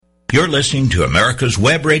You're listening to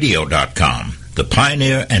America'sWebRadio.com, the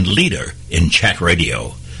pioneer and leader in chat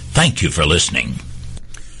radio. Thank you for listening.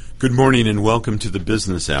 Good morning and welcome to the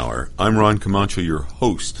Business Hour. I'm Ron Camacho, your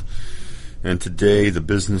host. And today the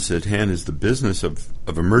business at hand is the business of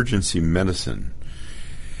emergency medicine.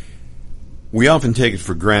 We often take it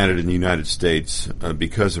for granted in the United States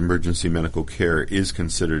because emergency medical care is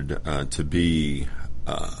considered to be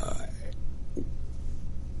a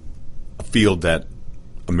field that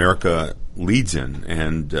America leads in,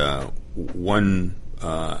 and one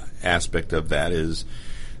aspect of that is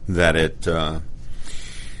that it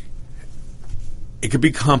could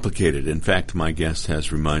be complicated. In fact, my guest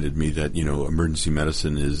has reminded me that emergency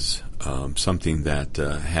medicine is something that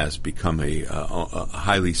has become a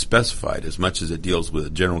highly specified. As much as it deals with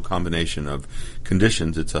a general combination of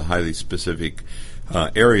conditions, it's a highly specific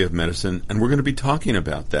area of medicine, and we're going to be talking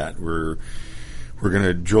about that. We're going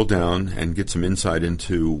to drill down and get some insight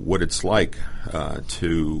into what it's like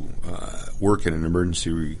to work in an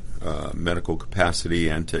emergency medical capacity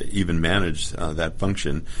and to even manage that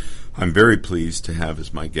function. I'm very pleased to have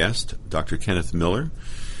as my guest Dr. Kenneth Miller.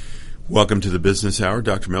 Welcome to the Business Hour,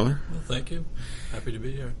 Dr. Miller. Well, thank you. Happy to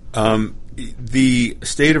be here. The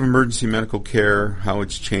state of emergency medical care, how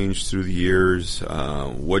it's changed through the years,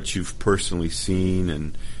 what you've personally seen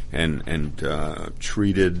and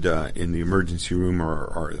treated in the emergency room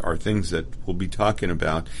are things that we'll be talking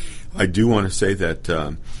about. I do want to say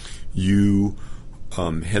that you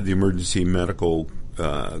had the emergency medical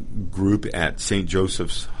group at St.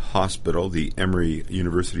 Joseph's Hospital, the Emory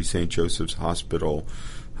University St. Joseph's Hospital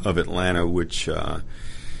of Atlanta, which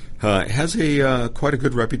has a quite a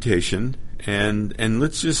good reputation. And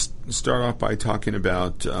let's just start off by talking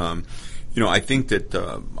about I think that,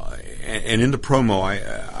 and in the promo,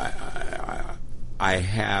 I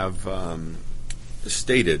have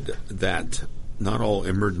stated that not all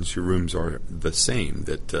emergency rooms are the same.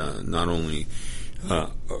 That not only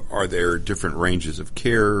are there different ranges of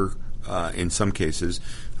care in some cases,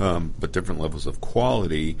 but different levels of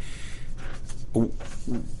quality.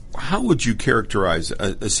 How would you characterize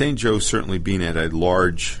St. Joe certainly being at a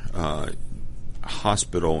large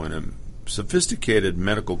hospital and a sophisticated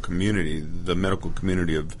medical community? The medical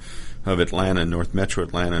community of Atlanta, North Metro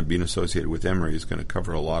Atlanta, being associated with Emory is going to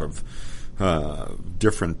cover a lot of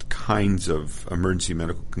different kinds of emergency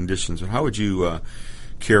medical conditions. How would you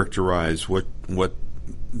characterize what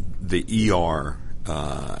the ER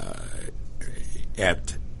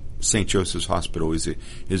at St. Joseph's Hospital is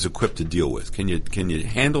equipped to deal with? Can you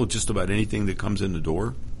handle just about anything that comes in the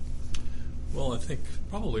door? Well, I think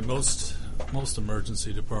probably most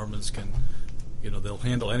emergency departments can, they'll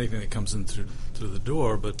handle anything that comes in through the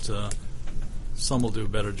door, but some will do a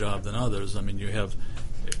better job than others. I mean, you have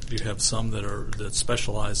some that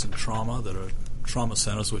specialize in trauma, that are trauma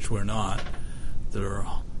centers, which we're not. There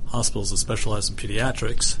are hospitals that specialize in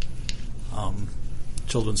pediatrics.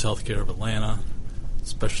 Children's Healthcare of Atlanta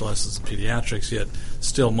specializes in pediatrics, yet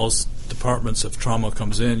still most departments, if trauma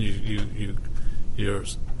comes in, you're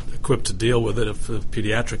equipped to deal with it. If a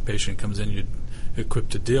pediatric patient comes in, you're equipped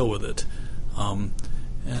to deal with it. At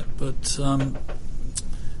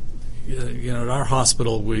our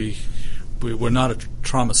hospital, we're not a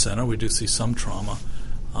trauma center. We do see some trauma,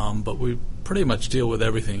 but we pretty much deal with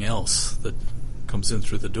everything else that comes in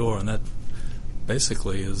through the door, and that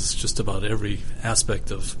basically is just about every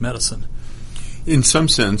aspect of medicine. In some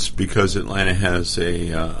sense, because Atlanta has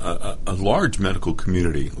a large medical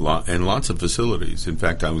community and lots of facilities. In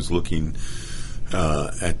fact, I was looking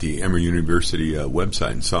at the Emory University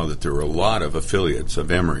website and saw that there were a lot of affiliates of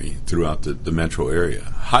Emory throughout the metro area,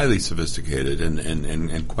 highly sophisticated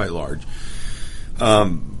and quite large.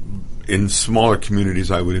 In smaller communities,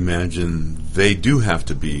 I would imagine they do have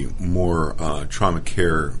to be more trauma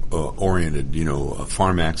care oriented.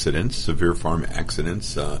 Farm accidents, severe farm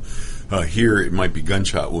accidents. Here it might be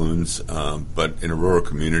gunshot wounds, but in a rural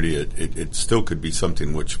community it still could be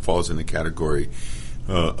something which falls in the category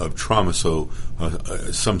of trauma. So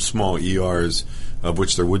some small ERs, of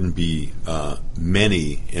which there wouldn't be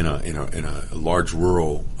many in a large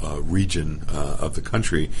rural region of the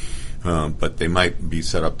country, but they might be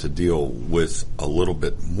set up to deal with a little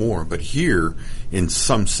bit more. But here, in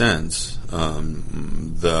some sense,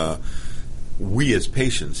 we as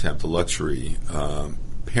patients have the luxury.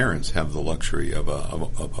 Parents have the luxury of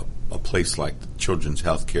a place like Children's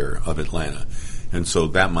Healthcare of Atlanta, and so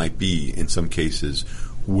that might be in some cases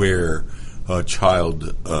where a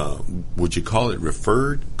child, would you call it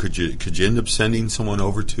referred? Could you end up sending someone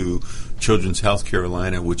over to Children's Healthcare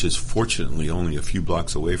Atlanta, which is fortunately only a few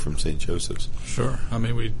blocks away from St. Joseph's? Sure.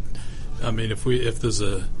 If there's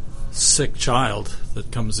a sick child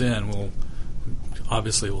that comes in, we'll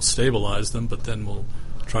stabilize them, but then we'll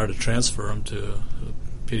try to transfer them to a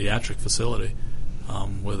pediatric facility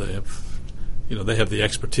where they have the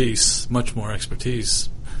expertise, much more expertise,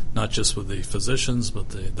 not just with the physicians, but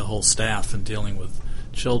the whole staff in dealing with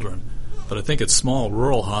children. But I think at small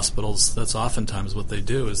rural hospitals, that's oftentimes what they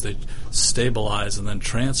do, is they stabilize and then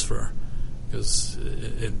transfer, because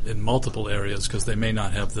in multiple areas, because they may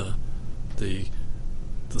not have the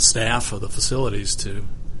staff or the facilities to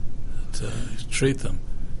treat them.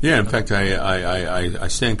 Yeah, in fact, I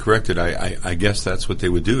stand corrected. I guess that's what they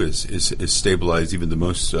would do is stabilize even the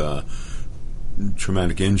most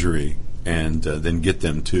traumatic injury, and then get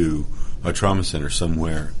them to a trauma center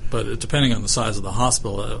somewhere. But depending on the size of the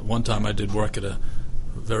hospital, one time I did work at a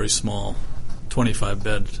very small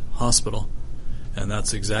 25-bed hospital, and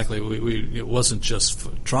that's exactly it wasn't just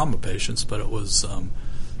for trauma patients, but it was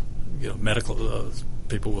medical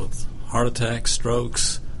people with heart attacks,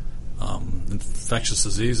 strokes, infectious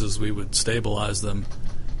diseases. We would stabilize them,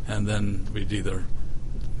 and then we'd either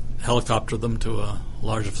helicopter them to a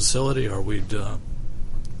larger facility, or we'd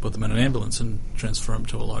put them in an ambulance and transfer them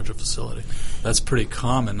to a larger facility. That's pretty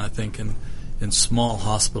common, I think, in small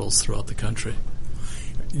hospitals throughout the country.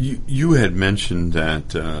 You had mentioned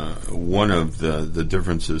that one of the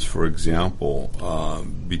differences, for example,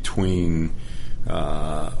 between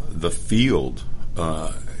the field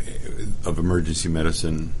of emergency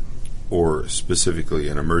medicine, or specifically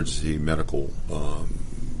an emergency medical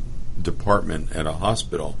department at a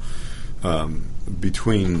hospital,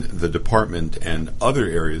 between the department and other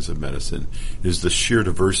areas of medicine, is the sheer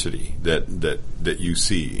diversity that you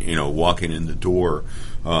see, walking in the door,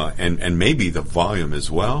 and maybe the volume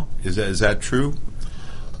as well. Is that true?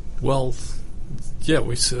 Well, yeah,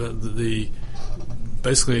 we see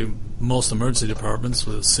basically most emergency departments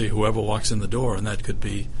will see whoever walks in the door, and that could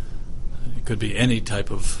be any type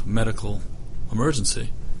of medical emergency,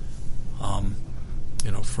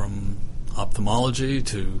 from ophthalmology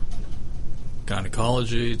to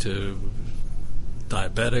gynecology to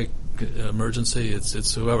diabetic emergency.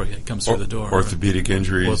 It's whoever comes through the door. Orthopedic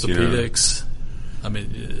injuries. Orthopedics. I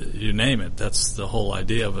mean, you name it. That's the whole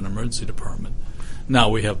idea of an emergency department. Now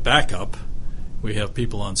we have backup. We have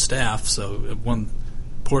people on staff. So one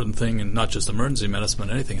important thing, in not just emergency medicine, but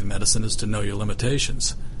anything in medicine, is to know your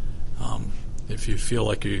limitations. If you feel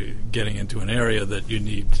like you're getting into an area that you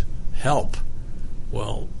need help,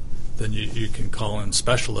 well, then you can call in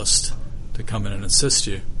specialists to come in and assist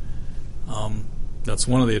you. That's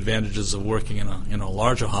one of the advantages of working in a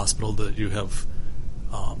larger hospital, that you have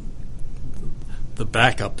the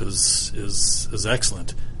backup is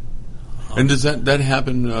excellent. And does that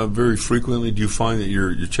happen very frequently? Do you find that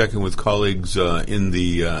you're checking with colleagues in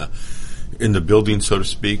the building, so to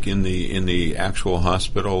speak, in the actual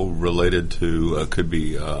hospital, related to could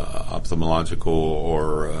be ophthalmological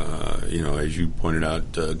or as you pointed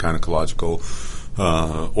out, gynecological,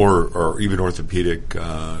 or even orthopedic?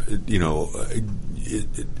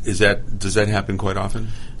 Does that happen quite often?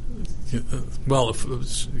 Well,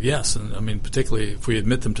 yes, and I mean, particularly if we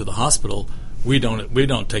admit them to the hospital, we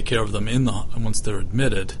don't take care of them once they're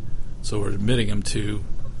admitted. So we're admitting them to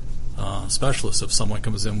specialists. If someone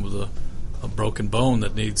comes in with a broken bone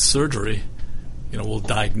that needs surgery, we'll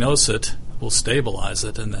diagnose it, we'll stabilize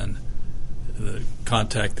it, and then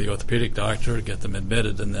contact the orthopedic doctor, get them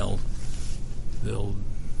admitted, and they'll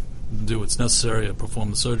do what's necessary to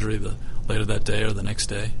perform the surgery later that day or the next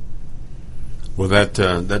day. Well, that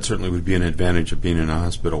certainly would be an advantage of being in a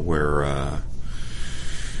hospital where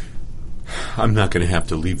I'm not going to have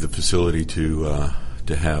to leave the facility to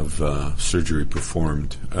have surgery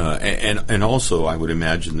performed, and also I would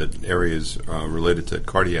imagine that areas related to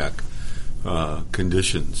cardiac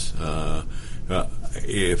conditions.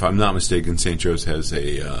 If I'm not mistaken, St. Joe's has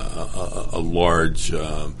a large,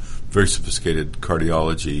 very sophisticated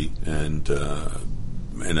cardiology and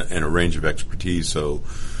a range of expertise. So,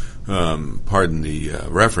 pardon the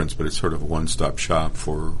reference, but it's sort of a one-stop shop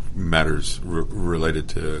for matters related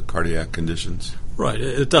to cardiac conditions. Right,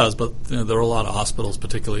 it does, but there are a lot of hospitals,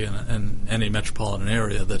 particularly in any metropolitan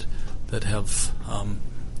area, that have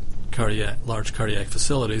large cardiac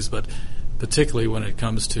facilities. But particularly when it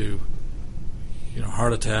comes to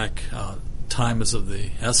heart attack, time is of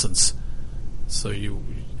the essence. So you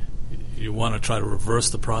want to try to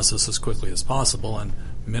reverse the process as quickly as possible and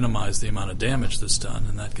minimize the amount of damage that's done,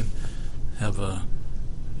 and that can have a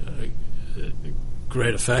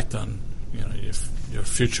great effect on your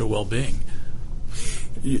future well-being.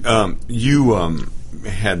 You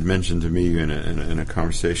had mentioned to me in a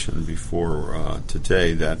conversation before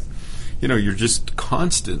today that you're just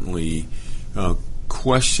constantly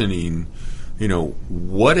questioning,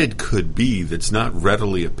 what it could be that's not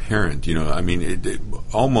readily apparent.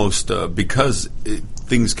 Almost because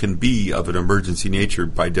things can be of an emergency nature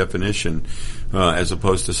by definition, as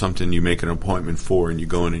opposed to something you make an appointment for and you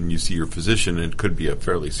go in and you see your physician, and it could be a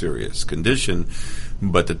fairly serious condition,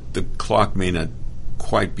 but the clock may not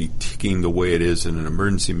quite be ticking the way it is in an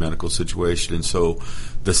emergency medical situation. And so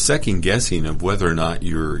the second guessing of whether or not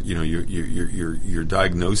you're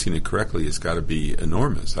diagnosing it correctly has got to be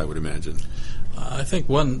enormous, I would imagine. I think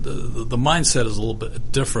the mindset is a little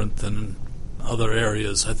bit different than in other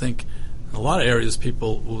areas. I think in a lot of areas,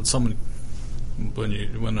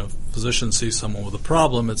 when a physician sees someone with a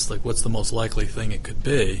problem, it's like, what's the most likely thing it could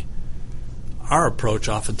be? Our approach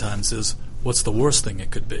oftentimes is, what's the worst thing it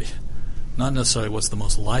could be? Not necessarily what's the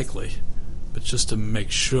most likely, but just to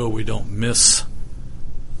make sure we don't miss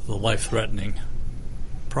the life-threatening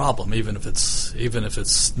problem, even if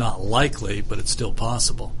it's not likely, but it's still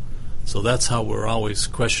possible. So that's how we're always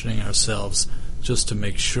questioning ourselves, just to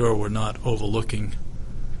make sure we're not overlooking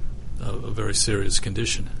a very serious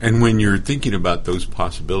condition. And when you're thinking about those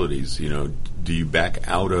possibilities, do you back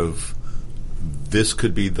out of this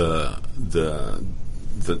could be the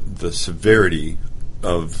severity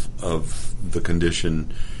of the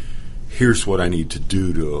condition? Here's what I need to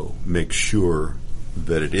do to make sure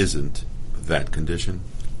that it isn't that condition?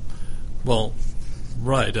 Well,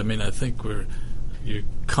 right. I think you're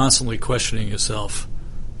constantly questioning yourself,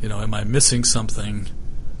 am I missing something?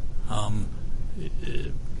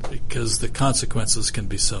 Because the consequences can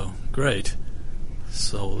be so great.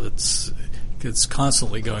 So it's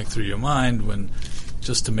constantly going through your mind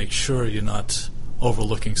just to make sure you're not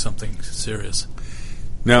overlooking something serious.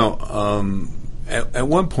 Now, at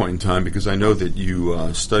one point in time, because I know that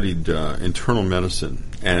you studied internal medicine,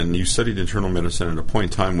 and you studied internal medicine at a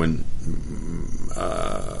point in time when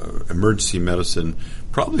emergency medicine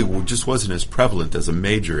probably just wasn't as prevalent as a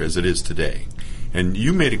major as it is today. And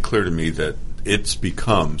you made it clear to me that it's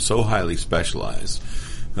become so highly specialized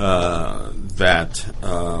that,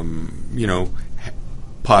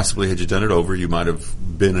 possibly had you done it over, you might have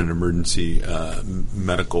been an emergency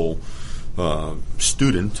medical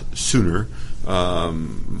student sooner.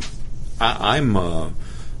 I'm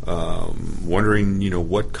wondering,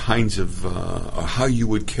 what kinds of, how you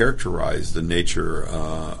would characterize the nature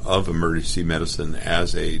of emergency medicine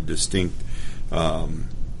as a distinct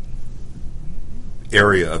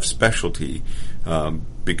area of specialty,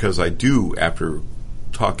 because I do, after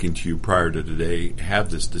talking to you prior to today,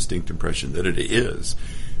 have this distinct impression that it is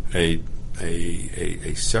a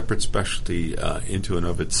separate specialty into and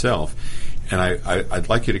of itself. And I'd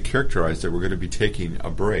like you to characterize that we're going to be taking a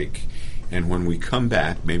break. And when we come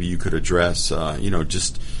back, maybe you could address,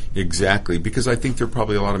 just exactly, because I think there are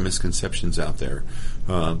probably a lot of misconceptions out there.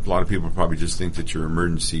 A lot of people probably just think that you're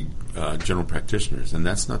emergency general practitioners, and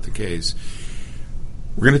that's not the case.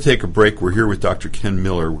 We're going to take a break. We're here with Dr. Ken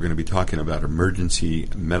Miller. We're going to be talking about emergency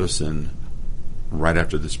medicine right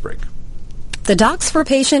after this break. The Docs for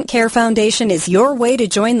Patient Care Foundation is your way to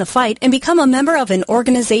join the fight and become a member of an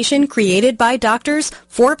organization created by doctors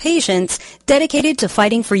for patients dedicated to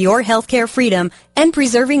fighting for your healthcare freedom and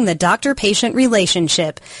preserving the doctor-patient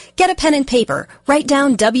relationship. Get a pen and paper. Write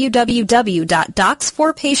down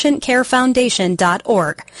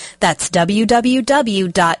www.docsforpatientcarefoundation.org. That's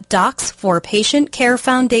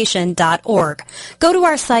www.docsforpatientcarefoundation.org. Go to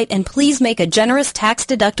our site and please make a generous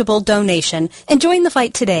tax-deductible donation and join the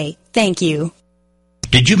fight today. Thank you.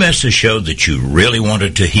 Did you miss a show that you really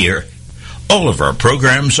wanted to hear? All of our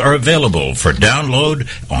programs are available for download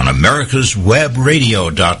on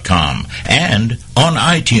americaswebradio.com and on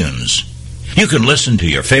iTunes. You can listen to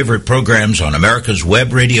your favorite programs on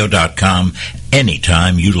americaswebradio.com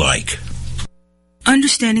anytime you like.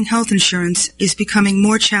 Understanding health insurance is becoming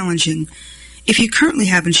more challenging. If you currently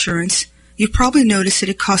have insurance, you've probably noticed that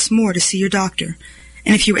it costs more to see your doctor.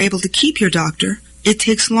 And if you're able to keep your doctor, it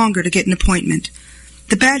takes longer to get an appointment.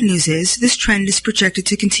 The bad news is this trend is projected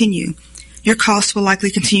to continue. Your costs will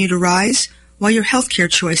likely continue to rise, while your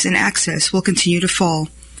healthcare choice and access will continue to fall.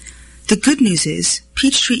 The good news is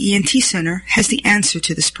Peachtree ENT Center has the answer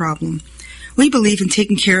to this problem. We believe in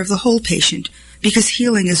taking care of the whole patient because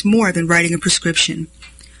healing is more than writing a prescription.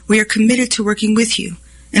 We are committed to working with you,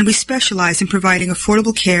 and we specialize in providing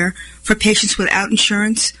affordable care for patients without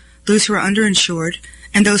insurance, those who are underinsured,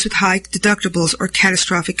 and those with high deductibles or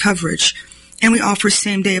catastrophic coverage, and we offer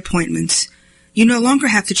same-day appointments. You no longer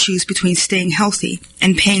have to choose between staying healthy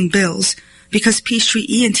and paying bills because Peachtree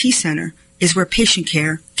ENT Center is where patient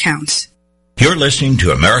care counts. You're listening to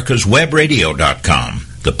americaswebradio.com,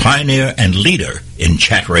 the pioneer and leader in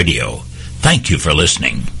chat radio. Thank you for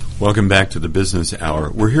listening. Welcome back to the Business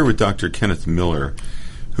Hour. We're here with Dr. Kenneth Miller,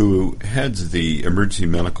 who heads the Emergency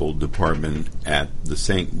Medical Department at the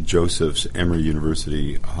St. Joseph's Emory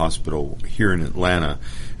University Hospital here in Atlanta.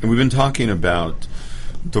 And we've been talking about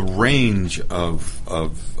the range of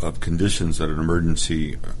conditions that an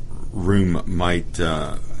emergency room might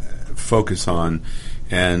focus on,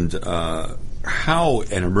 and how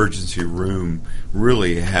an emergency room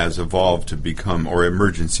really has evolved to become, or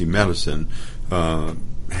emergency medicine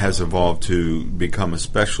has evolved to become a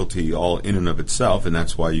specialty all in and of itself, and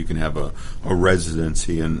that's why you can have a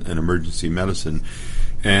residency in emergency medicine.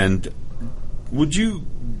 And would you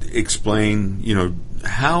explain,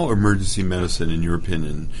 how emergency medicine, in your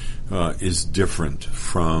opinion, is different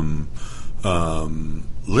from,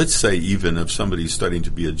 let's say, even if somebody's studying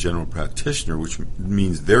to be a general practitioner, which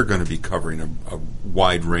means they're going to be covering a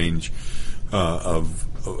wide range of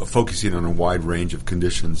focusing on a wide range of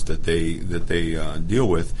conditions that they deal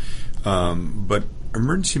with, but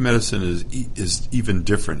emergency medicine is even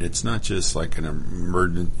different. It's not just like an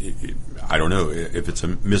emergency. I don't know if it's a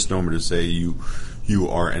misnomer to say you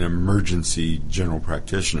are an emergency general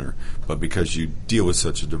practitioner, but because you deal with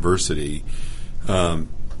such a diversity,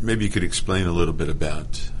 maybe you could explain a little bit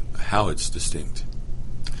about how it's distinct.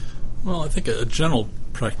 Well, I think a general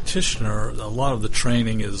practitioner, a lot of the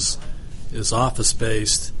training is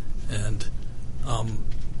office-based, and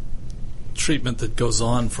treatment that goes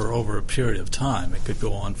on for over a period of time. It could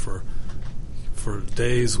go on for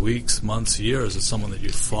days, weeks, months, years. It's someone that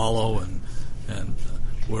you follow, and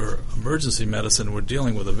where emergency medicine, we're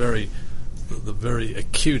dealing with the very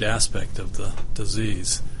acute aspect of the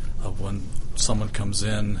disease, of when someone comes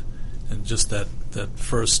in, and just that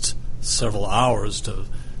first several hours to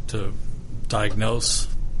diagnose,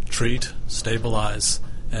 treat, stabilize,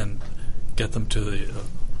 and get them to the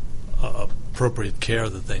appropriate care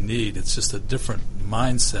that they need. It's just a different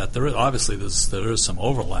mindset. There is some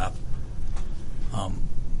overlap,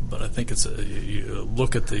 but I think you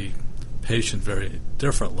look at the patient very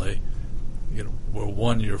differently. Where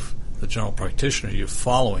one, you're the general practitioner, you're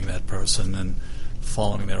following that person and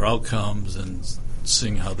following their outcomes and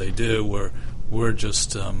seeing how they do. Where we're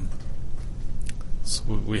just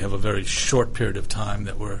we have a very short period of time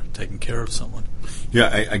that we're taking care of someone.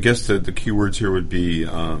 Yeah, I guess the key words here would be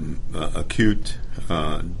acute,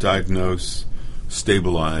 diagnose,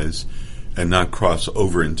 stabilize, and not cross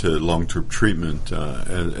over into long-term treatment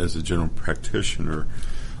as a general practitioner.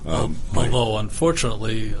 Although,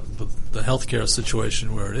 unfortunately, the healthcare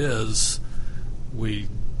situation where it is, we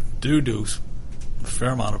do a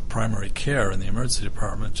fair amount of primary care in the emergency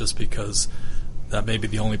department, just because that may be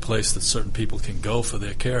the only place that certain people can go for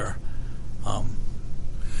their care.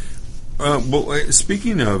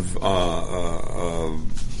 Speaking of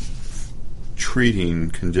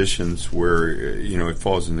treating conditions where it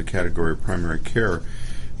falls in the category of primary care,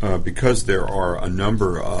 because there are a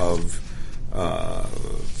number of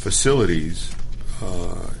facilities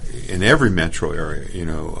in every metro area,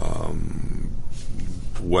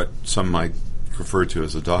 what some might refer to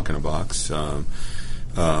as a doc in a box,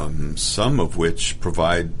 some of which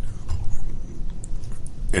provide,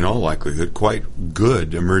 in all likelihood, quite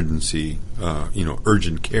good emergency,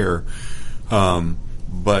 urgent care.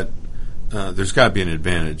 But there's got to be an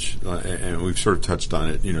advantage, and we've sort of touched on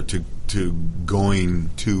it, to going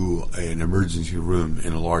to an emergency room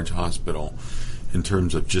in a large hospital in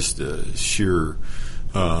terms of just the sheer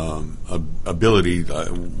ability.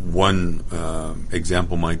 One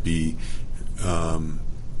example might be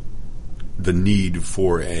the need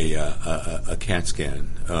for a CAT scan,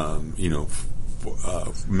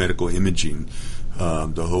 medical imaging,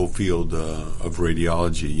 the whole field of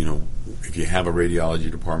radiology. If you have a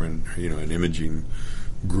radiology department, an imaging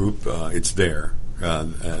group, it's there,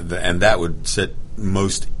 and that would set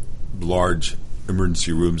most large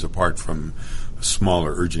emergency rooms apart from a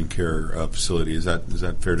smaller urgent care facility. Is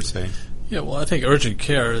that fair to say? Yeah, well, I think urgent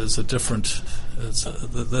care is a different.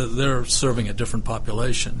 They're serving a different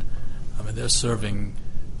population. I mean, they're serving,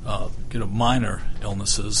 minor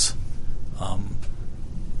illnesses,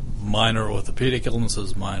 minor orthopedic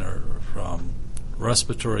illnesses, minor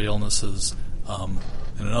respiratory illnesses, and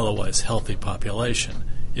an otherwise healthy population.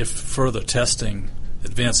 If further testing,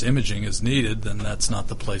 advanced imaging is needed, then that's not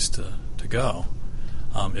the place to go.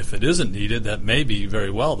 If it isn't needed, that may be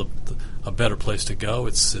very well a better place to go.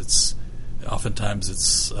 It's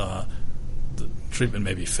oftentimes the treatment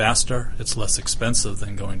may be faster. It's less expensive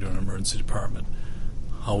than going to an emergency department.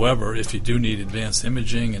 However, if you do need advanced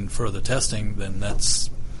imaging and further testing, then that's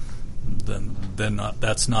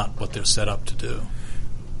not what they're set up to do.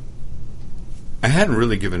 I hadn't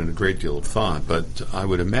really given it a great deal of thought, but I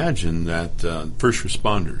would imagine that first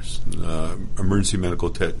responders, emergency medical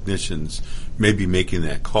technicians, may be making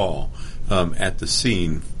that call at the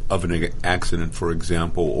scene of an accident, for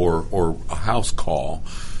example, or a house call.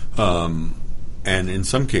 And in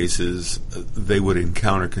some cases, they would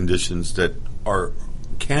encounter conditions that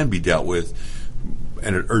can be dealt with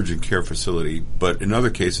at an urgent care facility, but in other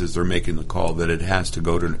cases, they're making the call that it has to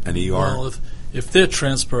go to an ER. Well, if they're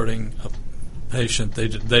transporting a patient,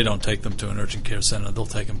 they don't take them to an urgent care center. They'll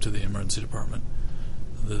take them to the emergency department.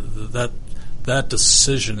 That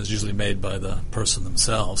decision is usually made by the person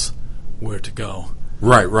themselves where to go.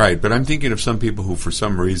 Right. But I'm thinking of some people who, for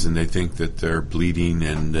some reason, they think that they're bleeding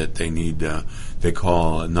and that they need. They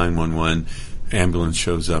call 911. Ambulance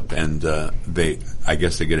shows up, and I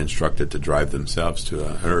guess they get instructed to drive themselves to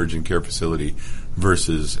an urgent care facility.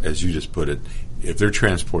 Versus, as you just put it, if they're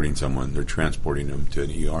transporting someone, they're transporting them to an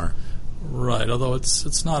ER. Right, although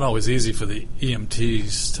it's not always easy for the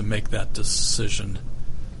EMTs to make that decision.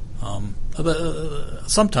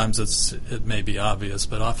 Sometimes it may be obvious,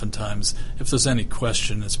 but oftentimes, if there's any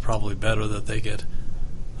question, it's probably better that they get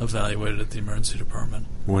evaluated at the emergency department.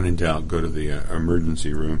 When in doubt, go to the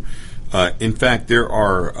emergency room. In fact, there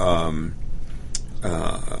are,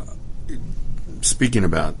 speaking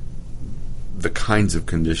about the kinds of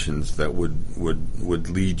conditions that would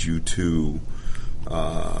lead you to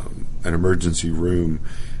an emergency room,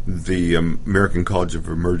 the American College of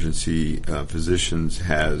Emergency Physicians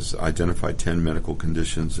has identified 10 medical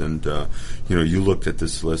conditions, and you looked at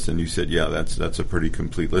this list and you said, yeah, that's a pretty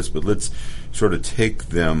complete list. But let's sort of take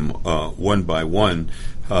them one by one,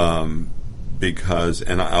 because,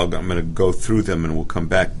 and I'm going to go through them and we'll come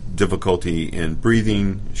back. Difficulty in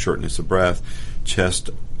breathing, shortness of breath,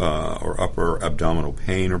 chest or upper abdominal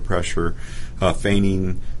pain or pressure,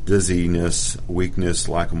 fainting, dizziness, weakness,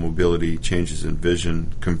 lack of mobility, changes in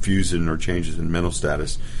vision, confusion or changes in mental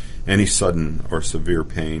status, any sudden or severe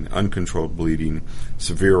pain, uncontrolled bleeding,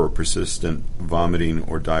 severe or persistent vomiting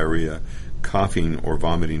or diarrhea, coughing or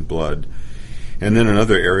vomiting blood. And then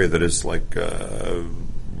another area that is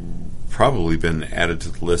probably been added to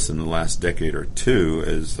the list in the last decade or two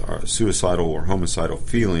is suicidal or homicidal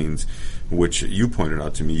feelings, which you pointed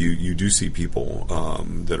out to me. You do see people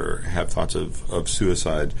that have thoughts of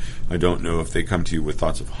suicide. I don't know if they come to you with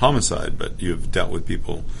thoughts of homicide, but you've dealt with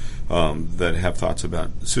people that have thoughts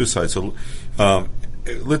about suicide. So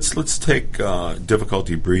let's take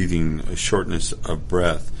difficulty breathing, shortness of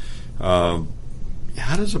breath. How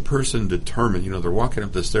does a person determine, they're walking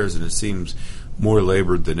up the stairs and it seems more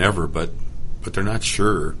labored than ever, but they're not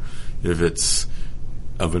sure if it's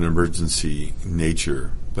of an emergency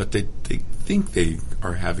nature, but they think they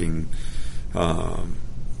are having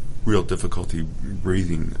real difficulty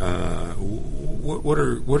breathing. What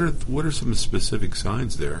are some specific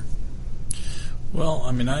signs there? Well,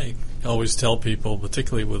 I always tell people,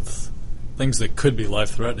 particularly with things that could be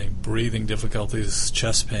life-threatening, breathing difficulties,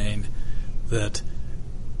 chest pain, that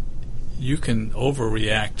you can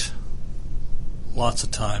overreact lots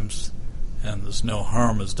of times and there's no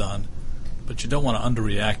harm is done, but you don't want to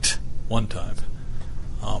underreact one time.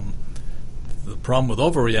 The problem with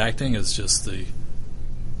overreacting is just the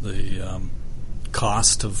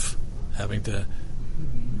cost of having to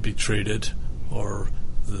be treated, or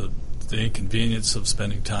the inconvenience of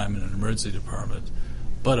spending time in an emergency department.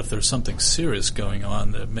 But if there's something serious going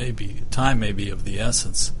on, time may be of the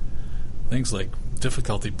essence. Things like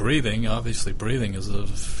difficulty breathing, obviously breathing is a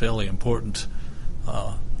fairly important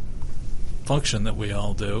function that we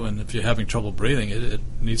all do, and if you're having trouble breathing, it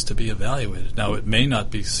needs to be evaluated. Now, it may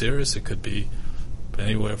not be serious. It could be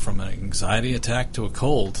anywhere from an anxiety attack to a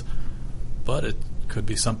cold, but it could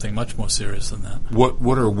be something much more serious than that.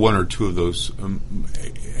 What are one or two of those,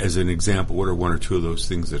 as an example, what are one or two of those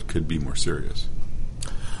things that could be more serious?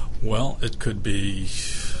 Well, it could be,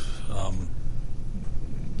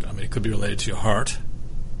 it could be related to your heart.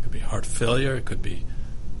 It could be heart failure. It could be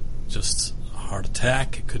just heart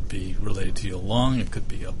attack. It could be related to your lung. It could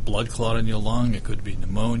be a blood clot in your lung. It could be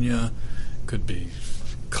pneumonia. It could be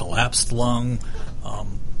collapsed lung.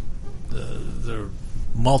 There are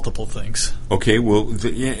multiple things. Okay, well,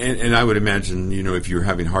 and I would imagine, if you're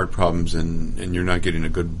having heart problems and you're not getting a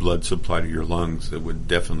good blood supply to your lungs, it would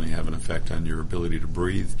definitely have an effect on your ability to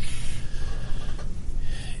breathe.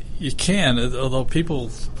 You can, although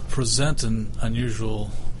people present in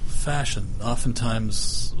unusual fashion.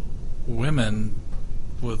 Oftentimes, women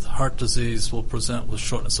with heart disease will present with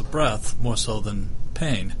shortness of breath more so than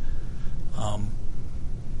pain.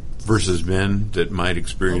 Versus men that might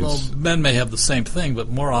experience... Although men may have the same thing, but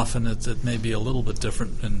more often it may be a little bit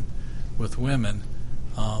different with women,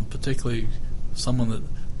 particularly someone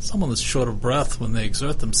that's short of breath when they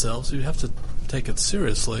exert themselves, you have to take it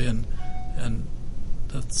seriously, and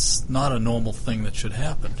that's not a normal thing that should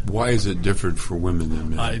happen. Why is it different for women than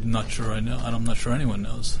men? I'm not sure I know. I'm not sure anyone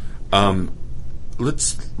knows.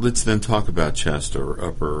 Let's then talk about chest or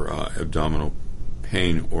upper abdominal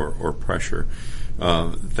pain or pressure.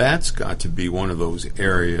 That's got to be one of those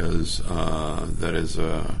areas that is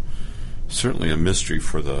certainly a mystery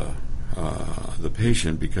for the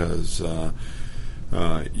patient, because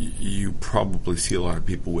you probably see a lot of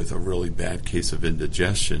people with a really bad case of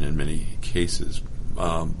indigestion in many cases.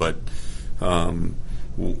 But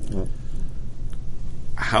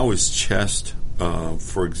how is chest,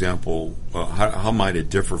 for example, how might it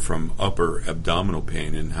differ from upper abdominal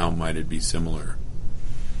pain, and how might it be similar?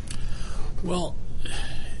 Well,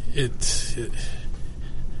 it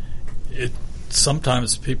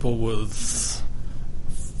sometimes people with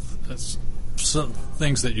some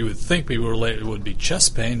things that you would think would be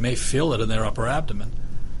chest pain may feel it in their upper abdomen.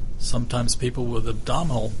 Sometimes people with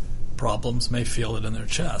abdominal problems may feel it in their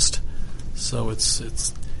chest. So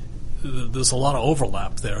there's a lot of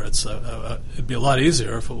overlap there. It'd be a lot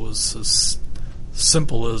easier if it was as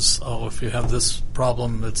simple as, if you have this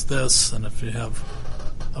problem, it's this, and if you have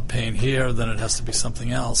a pain here, then it has to be something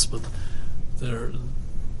else. But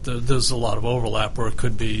there's a lot of overlap where it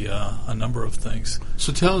could be a number of things.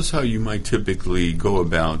 So tell us how you might typically go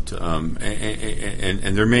about, and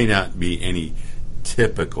there may not be any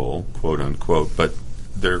typical, quote unquote, but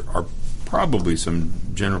there are probably some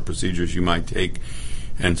general procedures you might take,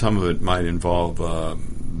 and some of it might involve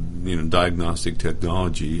diagnostic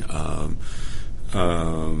technology,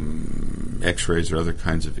 x-rays or other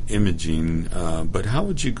kinds of imaging, but how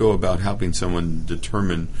would you go about helping someone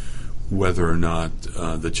determine whether or not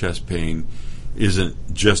the chest pain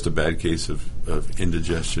isn't just a bad case of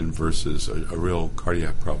indigestion versus a real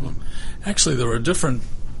cardiac problem? Actually, there are different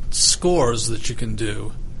scores that you can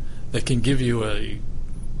do that can give you a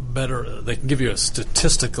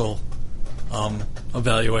statistical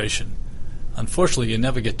evaluation. Unfortunately, you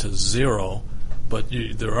never get to zero, but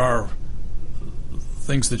there are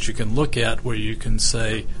things that you can look at where you can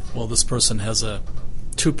say, well, this person has a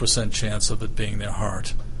 2% chance of it being their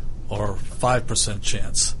heart, or 5%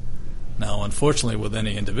 chance. Now, unfortunately, with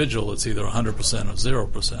any individual, it's either 100% or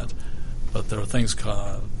 0%. But there are things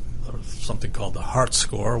something called the heart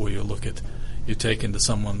score, where you take into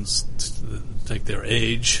take their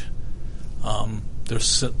age, what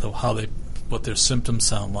their symptoms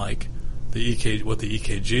sound like, what the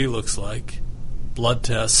EKG looks like, blood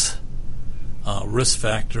tests, risk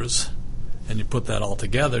factors, and you put that all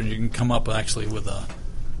together, and you can come up actually with a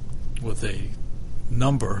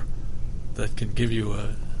number that can give you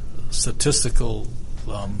a statistical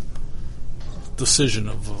decision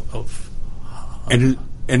of and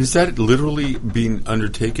is that literally being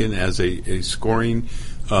undertaken as a scoring?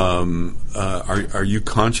 Are you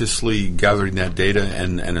consciously gathering that data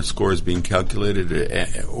and a score is being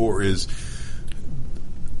calculated, or is?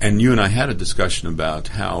 And you and I had a discussion about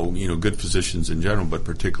how good physicians in general, but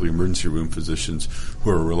particularly emergency room physicians who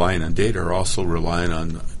are relying on data, are also relying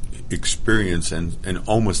on experience and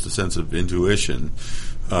almost a sense of intuition,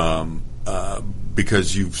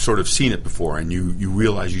 because you've sort of seen it before and you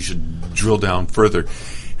realize you should drill down further.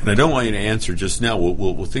 And I don't want you to answer just now.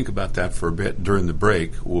 We'll think about that for a bit during the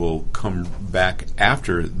break. We'll come back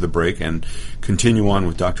after the break and continue on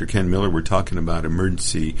with Dr. Ken Miller. We're talking about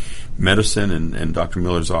emergency medicine, and Dr.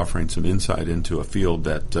 Miller's offering some insight into a field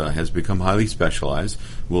that has become highly specialized.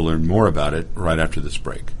 We'll learn more about it right after this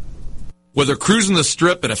break. Whether cruising the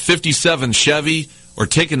Strip in a 57 Chevy or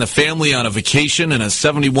taking the family on a vacation in a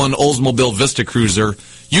 71 Oldsmobile Vista Cruiser,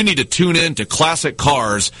 you need to tune in to Classic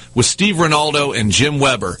Cars with Steve Ronaldo and Jim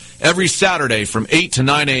Weber every Saturday from 8 to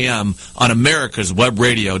 9 a.m. on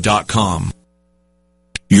americaswebradio.com.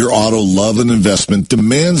 Your auto love and investment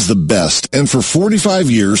demands the best, and for 45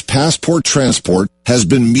 years, Passport Transport has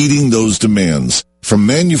been meeting those demands. From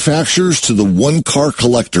manufacturers to the one-car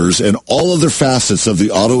collectors and all other facets of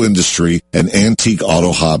the auto industry and antique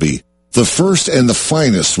auto hobby. The first and the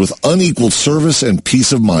finest with unequaled service and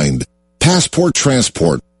peace of mind. Passport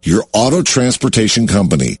Transport, your auto transportation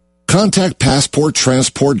company. Contact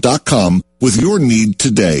PassportTransport.com with your need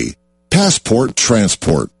today. Passport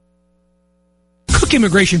Transport. Cook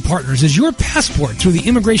Immigration Partners is your passport through the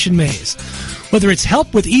immigration maze. Whether it's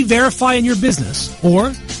help with E-Verify in your business,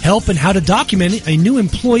 or help in how to document a new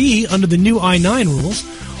employee under the new I-9 rules,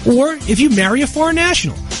 or if you marry a foreign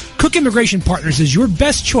national, Cook Immigration Partners is your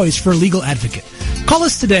best choice for a legal advocate. Call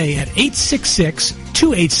us today at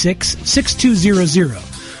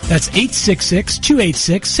 866-286-6200. That's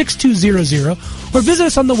 866-286-6200, or visit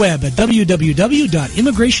us on the web at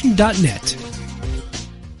www.immigration.net.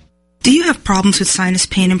 Do you have problems with sinus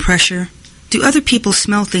pain and pressure? Do other people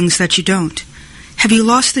smell things that you don't? Have you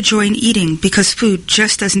lost the joy in eating because food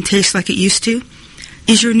just doesn't taste like it used to?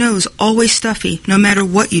 Is your nose always stuffy no matter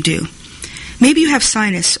what you do? Maybe you have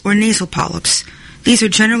sinus or nasal polyps. These are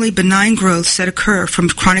generally benign growths that occur from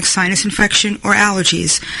chronic sinus infection or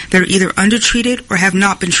allergies that are either undertreated or have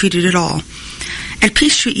not been treated at all. At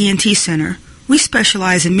Peachtree ENT Center, we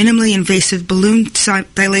specialize in minimally invasive balloon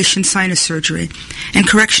dilation sinus surgery and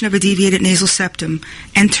correction of a deviated nasal septum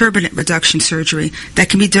and turbinate reduction surgery that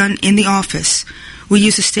can be done in the office. We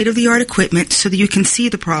use a state-of-the-art equipment so that you can see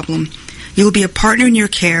the problem. You will be a partner in your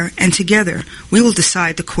care, and together we will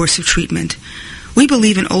decide the course of treatment. We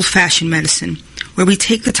believe in old-fashioned medicine, where we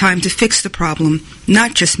take the time to fix the problem,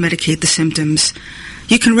 not just medicate the symptoms.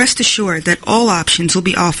 You can rest assured that all options will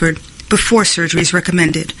be offered before surgery is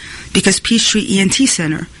recommended, because Peachtree ENT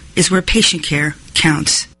Center is where patient care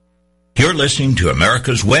counts. You're listening to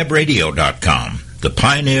AmericasWebRadio.com, the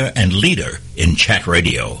pioneer and leader in chat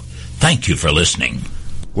radio. Thank you for listening.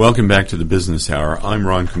 Welcome back to the Business Hour. I'm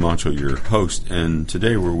Ron Camacho, your host, and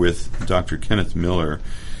today we're with Dr. Kenneth Miller,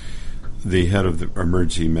 the head of the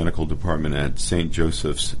Emergency Medical Department at St.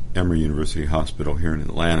 Joseph's Emory University Hospital here in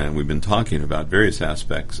Atlanta, and we've been talking about various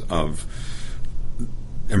aspects of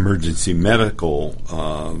emergency medical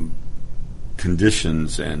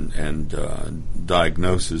conditions and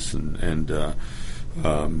diagnosis and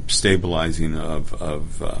stabilizing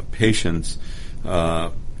of patients.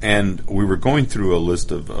 And we were going through a list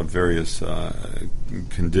of various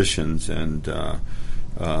conditions, and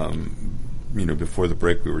before the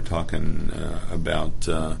break we were talking about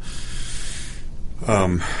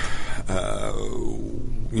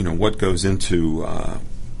what goes into.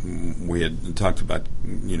 We had talked about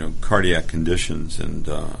cardiac conditions and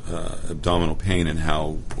abdominal pain and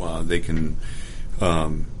how they can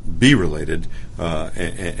be related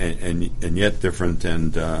and yet different.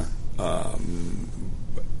 And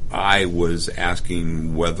I was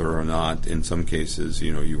asking whether or not, in some cases,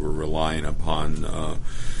 you were relying upon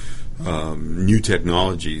new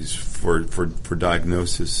technologies for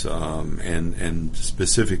diagnosis, and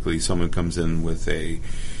specifically, someone comes in with a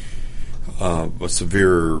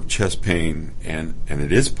severe chest pain, and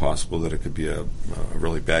it is possible that it could be a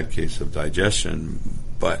really bad case of digestion.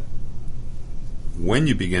 But when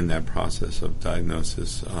you begin that process of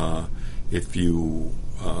diagnosis, if you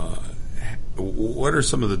what are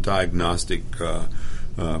some of the diagnostic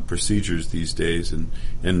procedures these days, and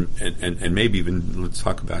maybe even let's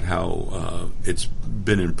talk about how it's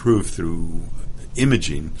been improved through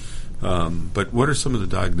imaging. But what are some of the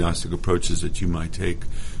diagnostic approaches that you might take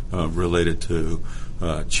related to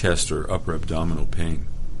chest or upper abdominal pain?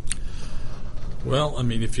 Well, I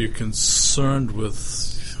mean, if you're concerned with,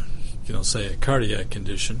 say a cardiac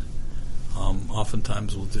condition,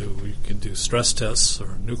 oftentimes you can do stress tests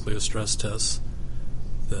or nuclear stress tests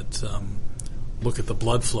that look at the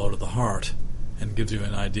blood flow to the heart and gives you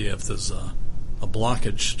an idea if there's a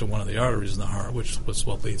blockage to one of the arteries in the heart, which is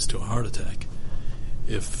what leads to a heart attack.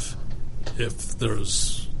 If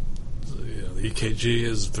there's the EKG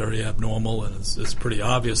is very abnormal and it's pretty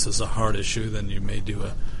obvious there's a heart issue, then you may do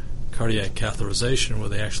a cardiac catheterization where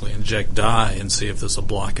they actually inject dye and see if there's a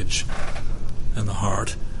blockage in the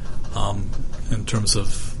heart. In terms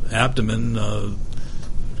of abdomen,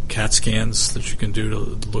 CAT scans that you can do to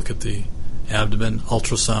look at the abdomen,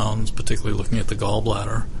 ultrasounds, particularly looking at the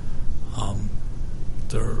gallbladder.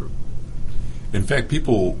 In fact,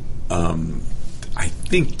 people, I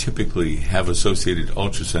think, typically have associated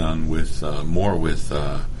ultrasound with more with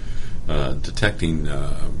detecting,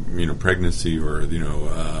 pregnancy or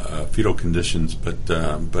fetal conditions.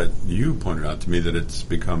 But you pointed out to me that it's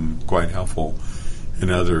become quite helpful in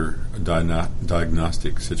other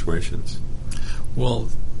diagnostic situations. Well,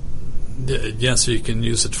 yes, you can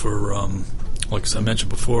use it for, like as I mentioned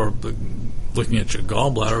before, looking at your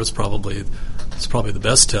gallbladder is probably the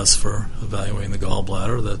best test for evaluating the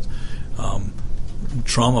gallbladder. That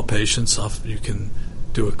trauma patients, you can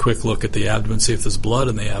do a quick look at the abdomen, see if there's blood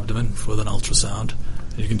in the abdomen with an ultrasound.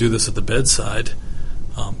 You can do this at the bedside.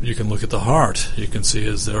 You can look at the heart. You can see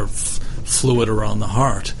is there fluid around the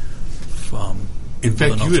heart. In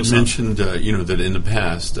fact, you had mentioned, that in the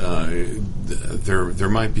past there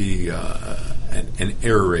might be an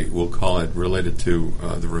error rate, we'll call it, related to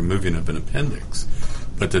the removing of an appendix,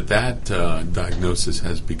 but that diagnosis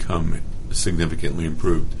has become significantly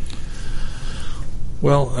improved.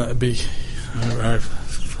 Well,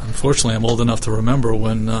 unfortunately, I'm old enough to remember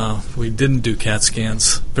when we didn't do CAT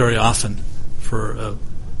scans very often for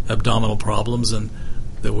abdominal problems, and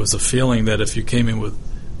there was a feeling that if you came in with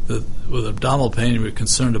abdominal pain and you were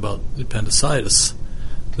concerned about appendicitis,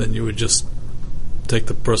 then you would just take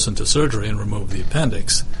the person to surgery and remove the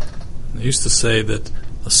appendix. And they used to say that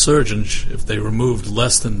a surgeon, if they removed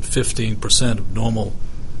less than 15% of normal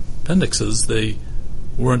appendixes, they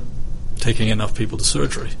weren't taking enough people to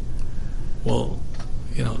surgery. Well,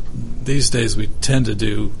 these days we tend to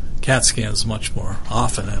do CAT scans much more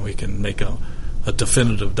often, and we can make a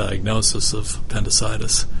definitive diagnosis of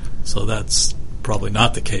appendicitis. So that's probably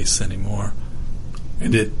not the case anymore.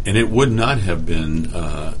 And it would not have been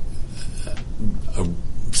a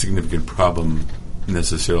significant problem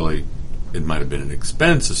necessarily. It might have been an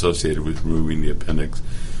expense associated with removing the appendix,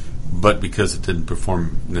 but because it didn't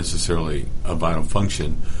perform necessarily a vital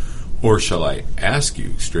function. Or shall I ask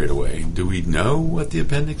you straight away, do we know what the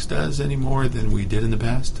appendix does any more than we did in the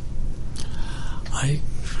past? I'm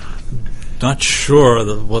not sure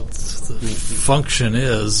what the function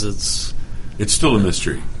is. It's still a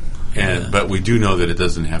mystery, but we do know that it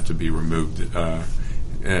doesn't have to be removed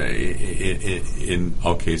in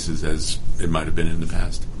all cases as it might have been in the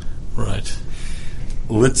past. Right.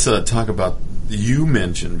 Let's talk about. You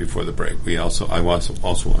mentioned before the break. I also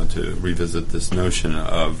wanted to revisit this notion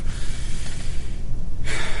of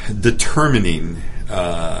determining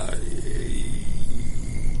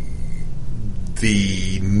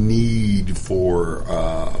the need for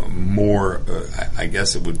more. I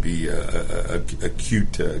guess it would be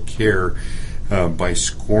acute care by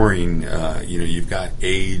scoring. You've got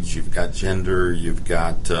age, you've got gender, you've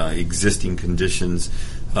got existing conditions.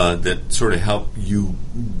 That sort of help you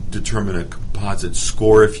determine a composite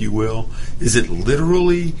score, if you will. Is it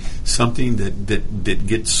literally something that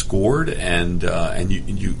gets scored, and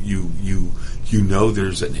you know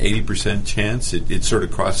there's an 80% chance it sort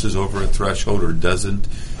of crosses over a threshold or doesn't,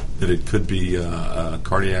 that it could be a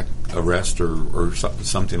cardiac arrest or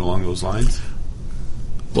something along those lines?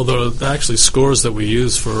 Well, there are actually scores that we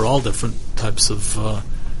use for all different types of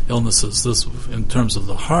illnesses. This, in terms of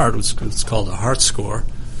the heart, it's called a heart score.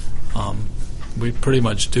 We pretty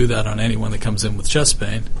much do that on anyone that comes in with chest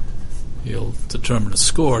pain. You'll determine a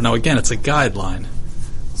score. Now, again, it's a guideline.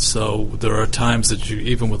 So there are times that you,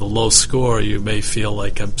 even with a low score, you may feel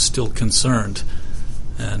like I'm still concerned,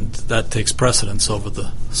 and that takes precedence over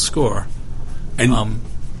the score. And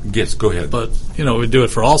yes, go ahead. But, we do it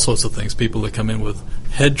for all sorts of things. People that come in with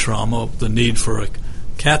head trauma, the need for a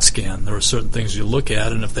CAT scan. There are certain things you look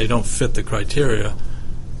at, and if they don't fit the criteria,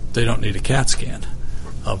 they don't need a CAT scan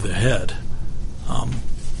of the head,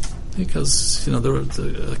 because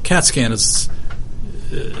the CAT scan is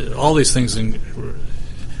all these things.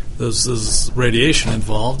 There's radiation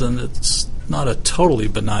involved, and it's not a totally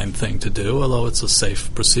benign thing to do, although it's a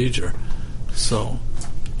safe procedure. So,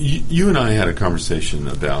 you and I had a conversation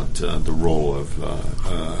about the role of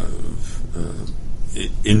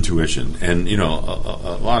intuition, and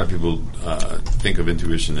a lot of people think of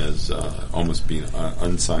intuition as almost being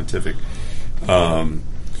unscientific.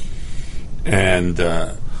 And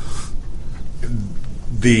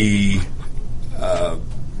the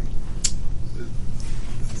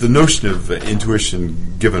notion of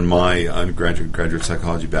intuition, given my undergraduate, graduate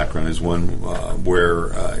psychology background, is one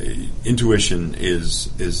where intuition is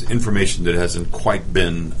information that hasn't quite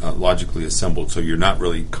been logically assembled. So you're not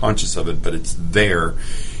really conscious of it, but it's there,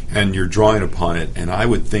 and you're drawing upon it. And I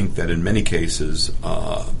would think that in many cases,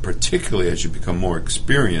 particularly as you become more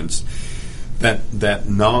experienced, that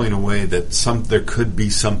gnawing away that there could be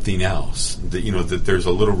something else, that that there's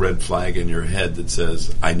a little red flag in your head that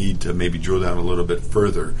says I need to maybe drill down a little bit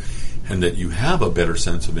further, and that you have a better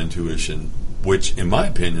sense of intuition, which in my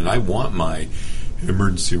opinion I want my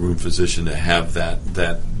emergency room physician to have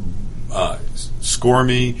that score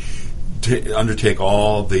me, to undertake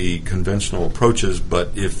all the conventional approaches,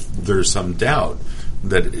 but if there's some doubt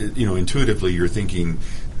that intuitively you're thinking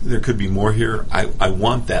there could be more here, I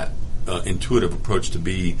want that intuitive approach to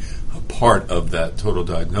be a part of that total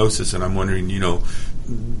diagnosis. And I'm wondering,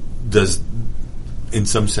 does in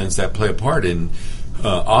some sense that play a part in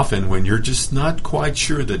often when you're just not quite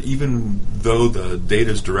sure that even though the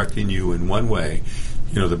data is directing you in one way,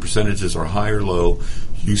 the percentages are high or low,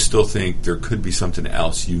 you still think there could be something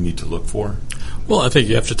else you need to look for? Well, I think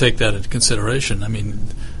you have to take that into consideration. I mean,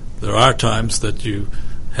 there are times that you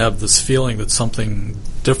have this feeling that something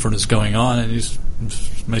different is going on, and you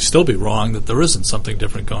may still be wrong that there isn't something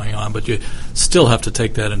different going on, but you still have to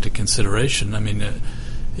take that into consideration. I mean,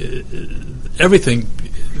 everything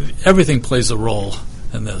plays a role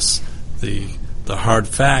in this. The hard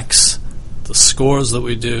facts, the scores that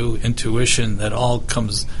we do, intuition, it all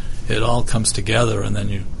comes together, and then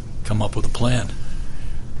you come up with a plan.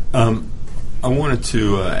 I wanted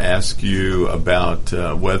to ask you about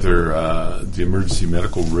whether the emergency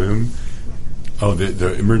medical room,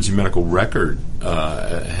 the emergency medical record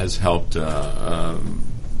has helped,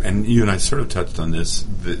 and you and I sort of touched on this,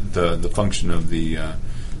 the function of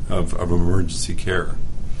of emergency care.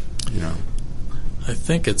 I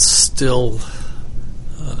think it's still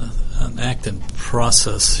an active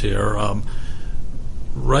process here.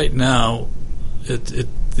 Right now,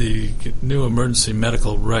 the new emergency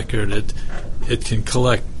medical record, it can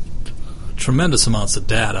collect tremendous amounts of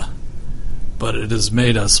data, but it has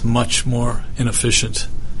made us much more inefficient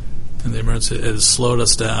in the emergency. It has slowed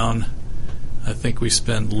us down. I think we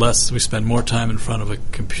spend more time in front of a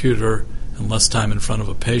computer and less time in front of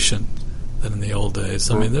a patient than in the old days.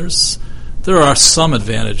 I mean, there are some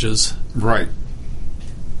advantages. Right.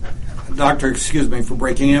 Doctor, excuse me for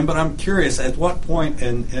breaking in, but I'm curious, at what point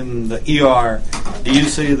in the ER do you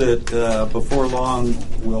see that before long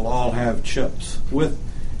we'll all have chips with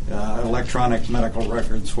electronic medical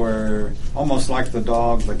records, where almost like the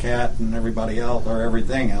dog, the cat, and everybody else, or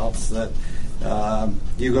everything else, that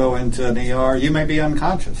you go into an ER, you may be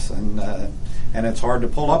unconscious, and it's hard to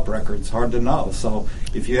pull up records, hard to know. So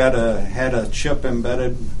if you had a chip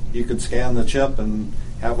embedded, you could scan the chip and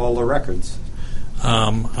have all the records.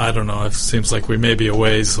 I don't know. It seems like we may be a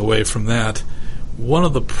ways away from that. One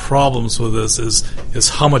of the problems with this is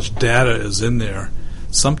how much data is in there.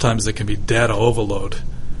 Sometimes there can be data overload.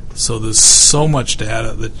 So there's so much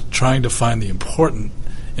data that trying to find the important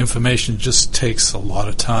information just takes a lot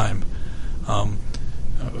of time.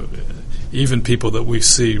 Even people that we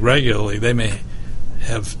see regularly, they may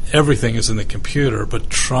have everything is in the computer,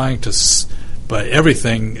 but trying to, by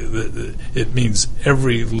everything, it means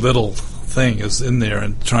every little thing is in there,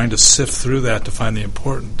 and trying to sift through that to find the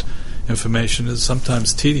important information is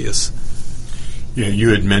sometimes tedious. Yeah,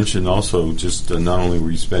 you had mentioned also just not only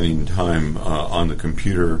were you spending time on the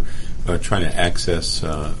computer trying to access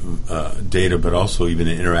data, but also even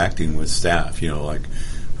interacting with staff,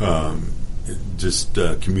 just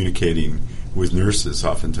communicating with nurses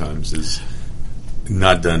oftentimes is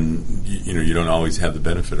not done, you don't always have the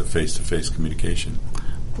benefit of face-to-face communication.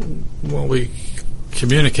 Well, we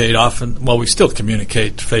communicate often, we still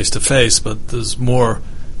communicate face-to-face, but there's more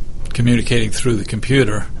communicating through the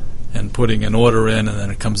computer and putting an order in, and then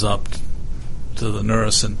it comes up to the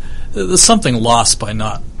nurse. And there's something lost by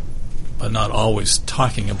not always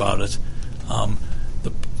talking about it.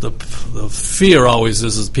 The fear always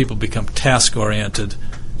is people become task-oriented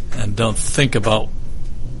and don't think about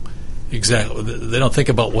exactly. They don't think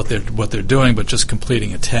about what they're doing, but just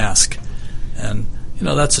completing a task. And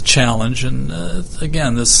that's a challenge. And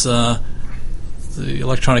again, the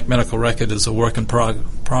electronic medical record is a work in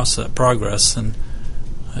progress, and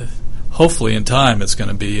hopefully in time it's going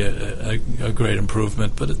to be a great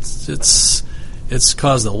improvement. But it's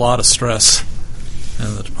caused a lot of stress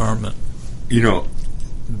in the department.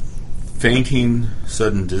 Fainting,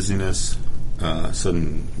 sudden dizziness,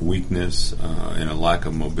 sudden weakness, and a lack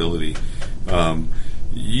of mobility.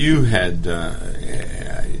 You had.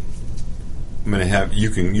 I'm going to have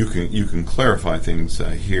you can clarify things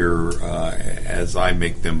here as I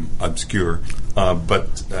make them obscure.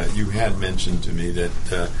 But you had mentioned to me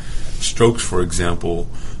that strokes, for example,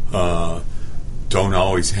 don't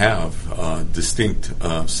always have distinct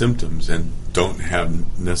symptoms and don't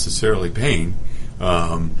have necessarily pain.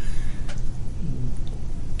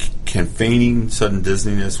 Can fainting, sudden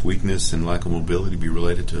dizziness, weakness, and lack of mobility be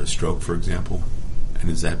related to a stroke, for example? And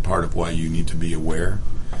is that part of why you need to be aware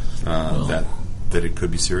that it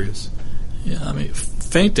could be serious? Yeah,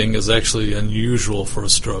 fainting is actually unusual for a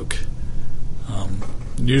stroke.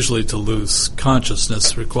 Usually to lose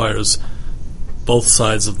consciousness requires both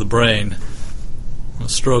sides of the brain. A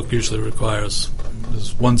stroke usually requires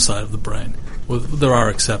one side of the brain. There are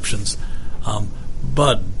exceptions.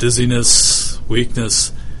 But dizziness,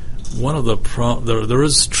 weakness, there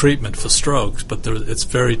is treatment for strokes, but it's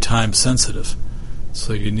very time sensitive.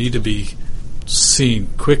 So you need to be seen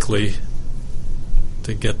quickly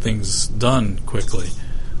to get things done quickly.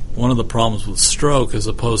 One of the problems with stroke, as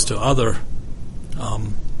opposed to other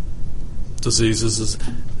diseases, is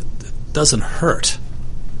it doesn't hurt.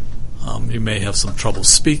 You may have some trouble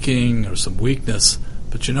speaking or some weakness,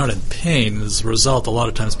 but you're not in pain. As a result, a lot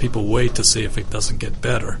of times people wait to see if it doesn't get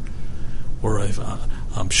better. Or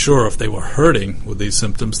I'm sure if they were hurting with these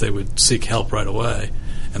symptoms, they would seek help right away.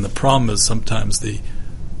 And the problem is sometimes the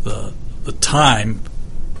time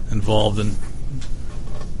involved in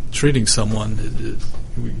treating someone,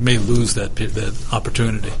 we may lose that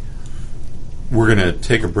opportunity. We're going to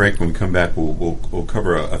take a break. When we come back, we'll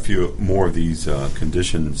cover a few more of these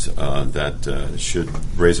conditions that should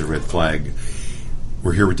raise a red flag.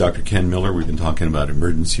 We're here with Dr. Ken Miller. We've been talking about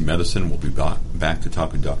emergency medicine. We'll be back to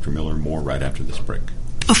talk with Dr. Miller more right after this break.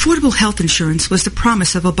 Affordable health insurance was the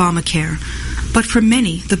promise of Obamacare, but for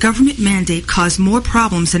many, the government mandate caused more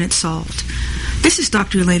problems than it solved. This is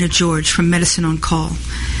Dr. Elena George from Medicine on Call,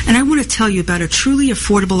 and I want to tell you about a truly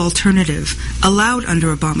affordable alternative allowed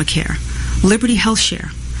under Obamacare, Liberty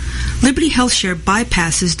HealthShare. Liberty HealthShare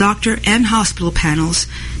bypasses doctor and hospital panels,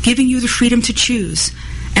 giving you the freedom to choose.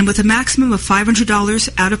 And with a maximum of $500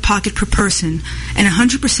 out-of-pocket per person and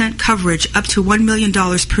 100% coverage up to $1 million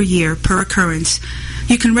per year per occurrence,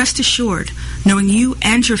 you can rest assured knowing you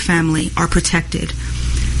and your family are protected.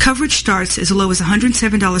 Coverage starts as low as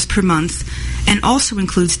 $107 per month and also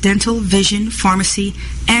includes dental, vision, pharmacy,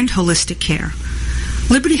 and holistic care.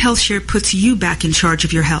 Liberty HealthShare puts you back in charge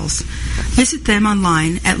of your health. Visit them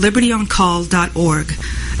online at libertyoncall.org.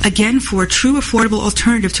 Again, for a true affordable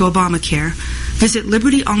alternative to Obamacare, visit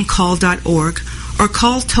libertyoncall.org or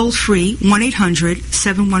call toll-free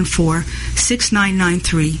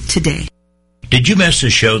 1-800-714-6993 today. Did you miss a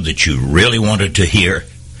show that you really wanted to hear?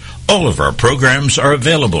 All of our programs are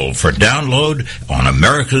available for download on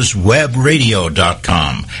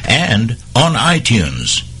americaswebradio.com and on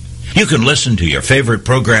iTunes. You can listen to your favorite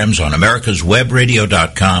programs on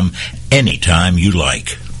americaswebradio.com anytime you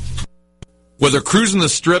like. Whether cruising the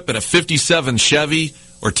Strip in a 57 Chevy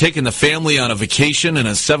or taking the family on a vacation in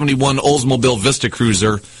a 71 Oldsmobile Vista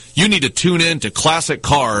Cruiser, you need to tune in to Classic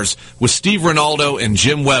Cars with Steve Ronaldo and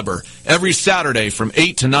Jim Weber every Saturday from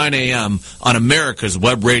 8 to 9 a.m. on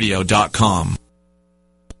americaswebradio.com.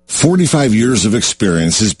 45 years of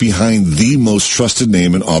experience is behind the most trusted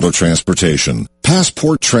name in auto transportation.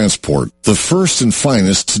 Passport Transport, the first and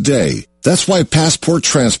finest today. That's why Passport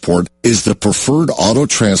Transport is the preferred auto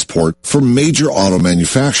transport for major auto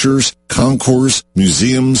manufacturers, concours,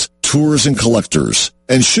 museums, tours, and collectors,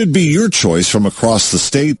 and should be your choice from across the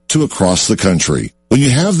state to across the country. When you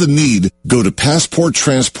have the need, go to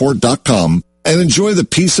PassportTransport.com and enjoy the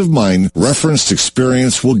peace of mind referenced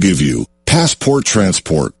experience will give you. Passport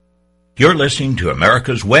Transport. You're listening to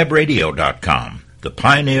americaswebradio.com, the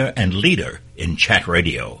pioneer and leader in chat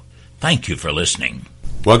radio. Thank you for listening.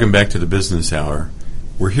 Welcome back to the Business Hour.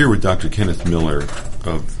 We're here with Dr. Kenneth Miller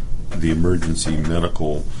of the Emergency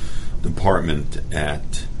Medical Department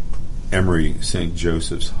at Emory St.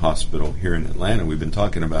 Joseph's Hospital here in Atlanta. We've been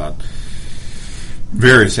talking about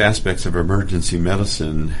various aspects of emergency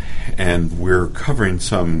medicine, and we're covering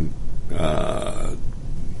some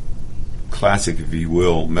classic, if you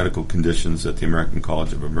will, medical conditions that the American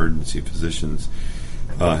College of Emergency Physicians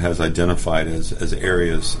has identified as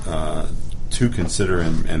areas to consider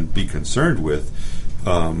and be concerned with.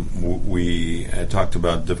 We had talked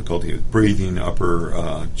about difficulty with breathing, upper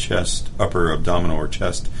abdominal or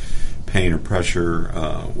chest pain or pressure.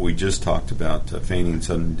 We just talked about feigning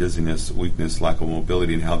sudden dizziness, weakness, lack of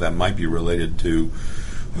mobility, and how that might be related to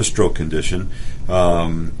a stroke condition,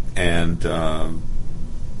 and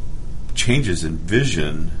changes in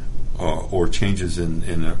vision or changes in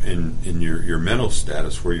your mental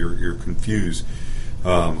status where you're confused.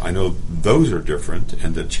 I know those are different,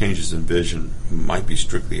 and that changes in vision might be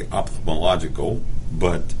strictly ophthalmological,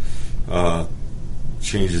 but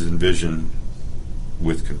changes in vision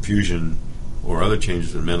with confusion or other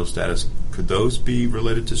changes in mental status, could those be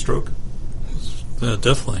related to stroke?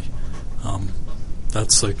 Definitely.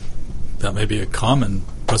 That may be a common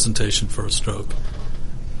presentation for a stroke.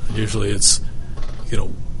 Usually it's,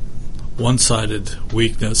 one-sided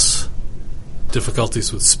weakness,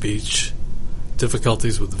 difficulties with speech,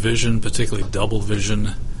 difficulties with vision, particularly double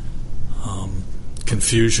vision,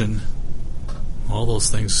 confusion. All those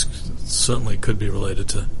things certainly could be related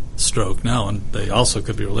to stroke now, and they also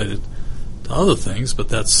could be related to other things, but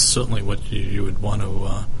that's certainly what you would want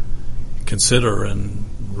to consider and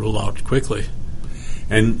rule out quickly.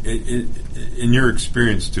 And in your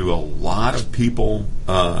experience, do a lot of people,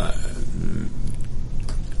 let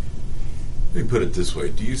me put it this way,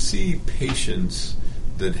 do you see patients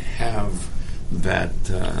that have that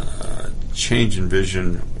change in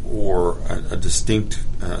vision or a distinct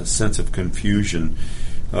sense of confusion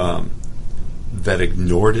that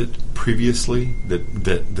ignored it previously,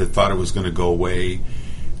 that thought it was going to go away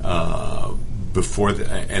before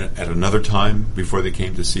at another time before they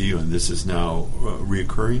came to see you, and this is now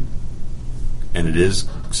reoccurring, and it is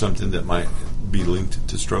something that might be linked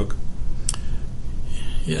to stroke?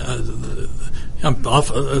 Yeah,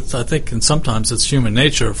 I think, and sometimes it's human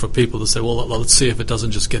nature for people to say, well, let's see if it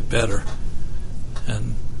doesn't just get better.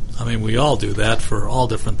 And, I mean, we all do that for all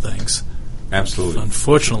different things. Absolutely.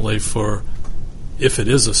 Unfortunately, if it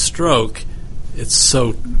is a stroke, it's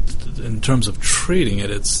so, in terms of treating it,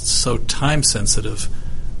 it's so time sensitive.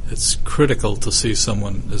 It's critical to see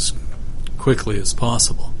someone as quickly as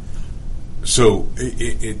possible. So,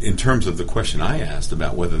 in terms of the question I asked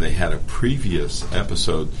about whether they had a previous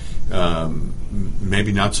episode,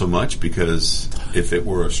 maybe not so much, because if it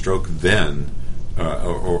were a stroke then,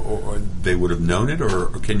 or they would have known it, or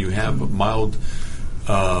can you have a mild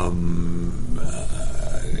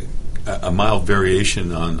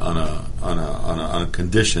variation on a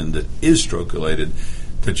condition that is stroke related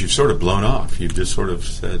that you've sort of blown off? You've just sort of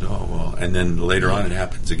said, oh, well, and then later on it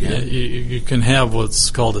happens again. Yeah, you can have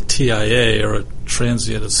what's called a TIA, or a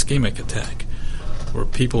transient ischemic attack, where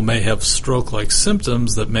people may have stroke-like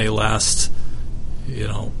symptoms that may last,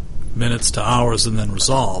 minutes to hours and then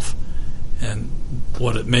resolve. And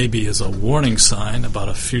what it may be is a warning sign about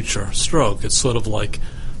a future stroke. It's sort of like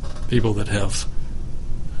people that have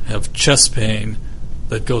chest pain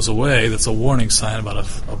that goes away. That's a warning sign about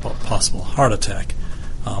a possible heart attack.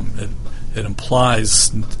 It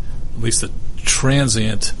implies at least a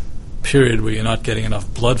transient period where you're not getting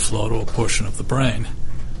enough blood flow to a portion of the brain,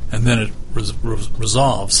 and then it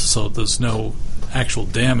resolves, so there's no actual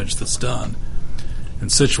damage that's done. In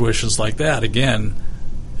situations like that, again,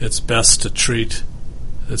 it's best to treat.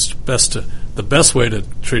 The best way to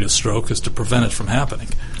treat a stroke is to prevent it from happening.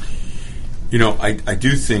 I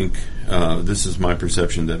do think this is my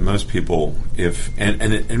perception that most people,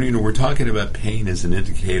 we're talking about pain as an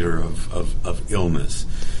indicator of illness,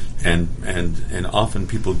 and often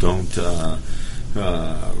people don't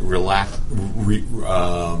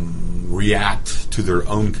react to their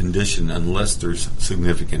own condition unless there's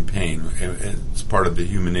significant pain. It's part of the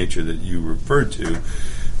human nature that you referred to.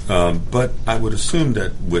 But I would assume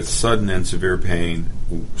that with sudden and severe pain,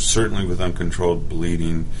 certainly with uncontrolled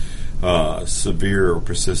bleeding, severe or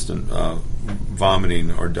persistent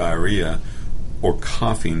vomiting or diarrhea, or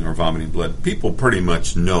coughing or vomiting blood, people pretty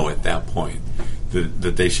much know at that point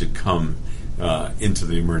that they should come into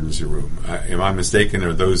the emergency room. Am I mistaken?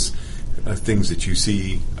 Are those things that you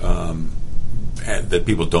see that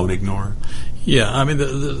people don't ignore? Yeah, I mean,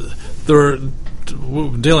 we're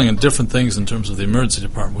dealing in different things in terms of the emergency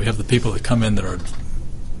department. We have the people that come in that are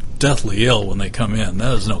deathly ill when they come in.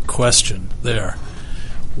 That is no question there.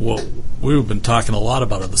 What we've been talking a lot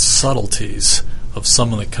about are the subtleties of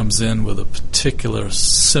someone that comes in with a particular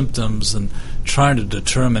symptoms and trying to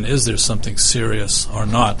determine, is there something serious or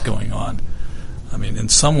not going on? I mean, in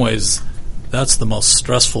some ways, that's the most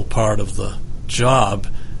stressful part of the job,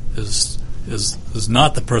 is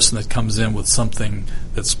not the person that comes in with something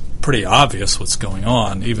that's pretty obvious what's going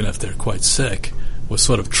on, even if they're quite sick. We're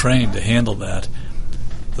sort of trained to handle that.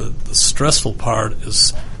 The stressful part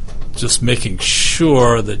is just making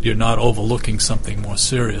sure that you're not overlooking something more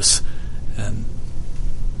serious. And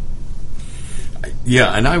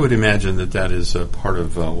I would imagine that is part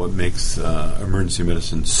of what makes emergency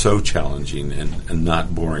medicine so challenging and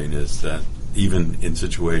not boring, is that even in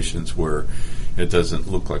situations where it doesn't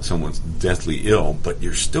look like someone's deathly ill, but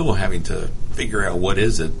you're still having to figure out what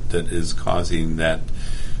is it that is causing that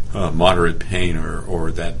moderate pain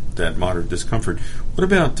or that moderate discomfort. What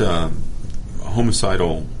about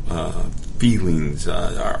homicidal feelings?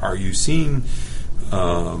 Are you seeing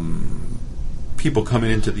people coming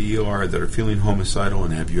into the ER that are feeling homicidal,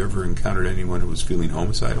 and have you ever encountered anyone who was feeling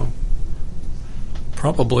homicidal?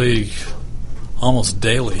 Probably almost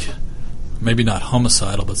daily. Maybe not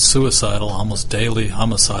homicidal, but suicidal, almost daily,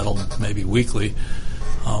 homicidal, maybe weekly.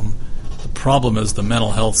 The problem is the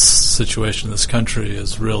mental health situation in this country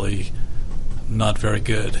is really not very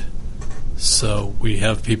good. So we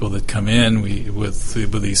have people that come in with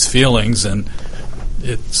these feelings, and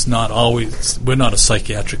it's not always. We're not a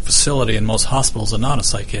psychiatric facility, and most hospitals are not a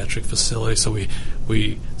psychiatric facility. So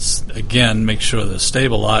we again make sure they're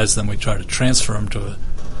stabilized. Then we try to transfer them to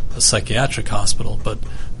a psychiatric hospital. But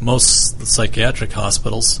most psychiatric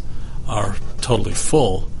hospitals are totally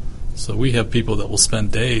full. So we have people that will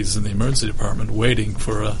spend days in the emergency department waiting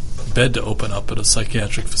for a bed to open up at a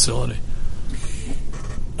psychiatric facility.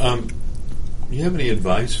 Do you have any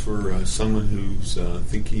advice for someone who's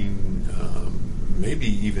thinking, maybe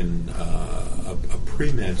even a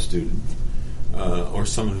pre-med student, or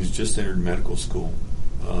someone who's just entered medical school?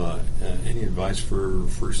 Any advice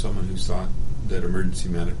for someone who's thought that emergency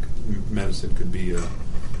medicine could be a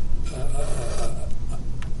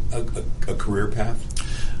career path?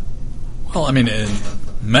 Well, I mean, in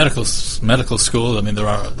medical school, I mean,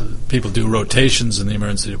 people do rotations in the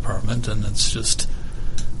emergency department, and it's just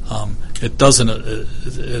it doesn't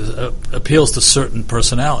it appeals to certain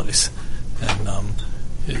personalities, and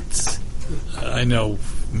I know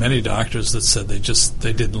many doctors that said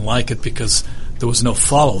they didn't like it because there was no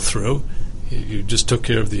follow-through. You just took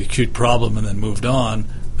care of the acute problem and then moved on.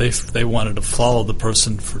 They wanted to follow the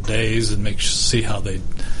person for days and see how they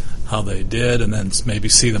did, and then maybe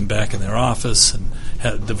see them back in their office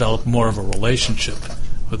and develop more of a relationship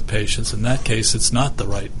with patients. In that case, it's not the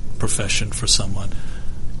right profession for someone.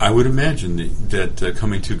 I would imagine that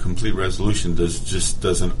coming to complete resolution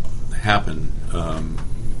doesn't happen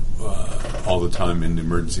all the time in the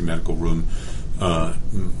emergency medical room.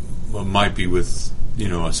 Might be with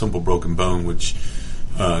a simple broken bone, which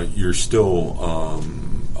you're still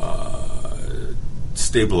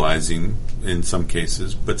stabilizing in some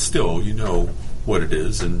cases, but still you know what it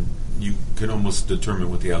is, and you can almost determine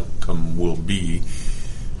what the outcome will be.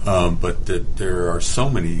 But that there are so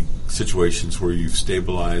many situations where you've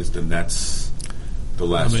stabilized, and that's the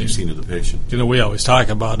last you've seen of the patient. We always talk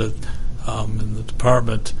about it in the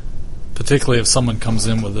department, particularly if someone comes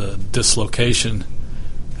in with a dislocation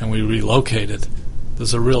and we relocate it.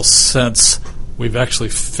 There's a real sense we've actually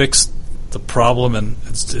fixed the problem and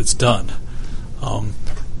it's done.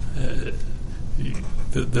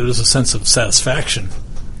 There is a sense of satisfaction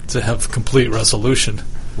to have complete resolution.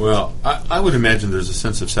 Well, I would imagine there's a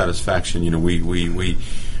sense of satisfaction.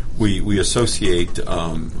 We associate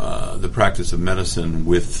the practice of medicine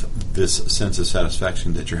with this sense of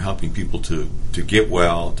satisfaction that you're helping people to get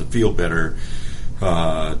well, to feel better,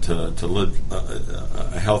 to live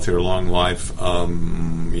a healthier, long life.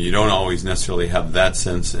 You don't always necessarily have that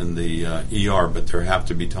sense in the ER, but there have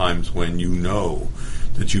to be times when you know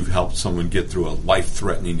that you've helped someone get through a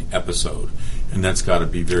life-threatening episode, and that's got to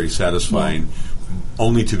be very satisfying.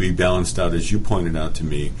 Only to be balanced out, as you pointed out to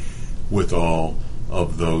me, with all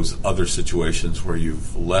of those other situations where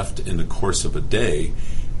you've left in the course of a day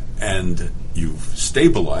and you've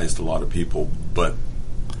stabilized a lot of people, but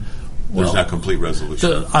there's not complete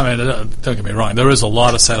resolution. Don't get me wrong, there is a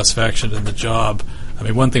lot of satisfaction in the job.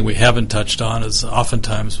 One thing we haven't touched on is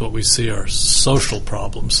oftentimes what we see are social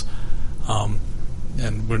problems.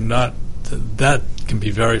 And that can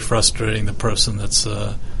be very frustrating. The person that's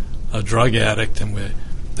a drug addict and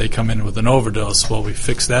they come in with an overdose. Well, we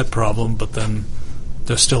fix that problem, but then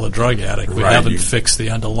they're still a drug addict. We haven't fixed the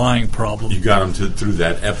underlying problem. You got them through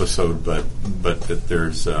that episode, but that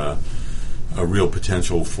there's a real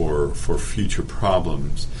potential for future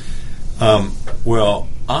problems. Well,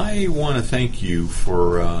 I want to thank you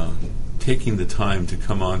for taking the time to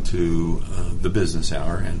come on to the Business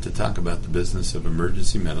Hour and to talk about the business of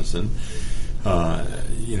emergency medicine.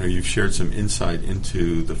 You've shared some insight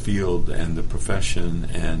into the field and the profession,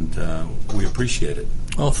 and we appreciate it.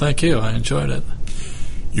 Well, thank you. I enjoyed it.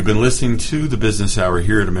 You've been listening to the Business Hour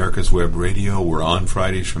here at America's Web Radio. We're on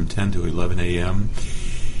Fridays from 10 to 11 a.m.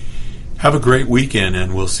 Have a great weekend,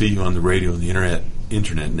 and we'll see you on the radio and the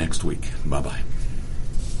internet next week. Bye-bye.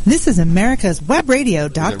 This is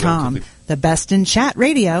America'sWebRadio.com, the best in chat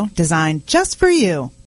radio designed just for you.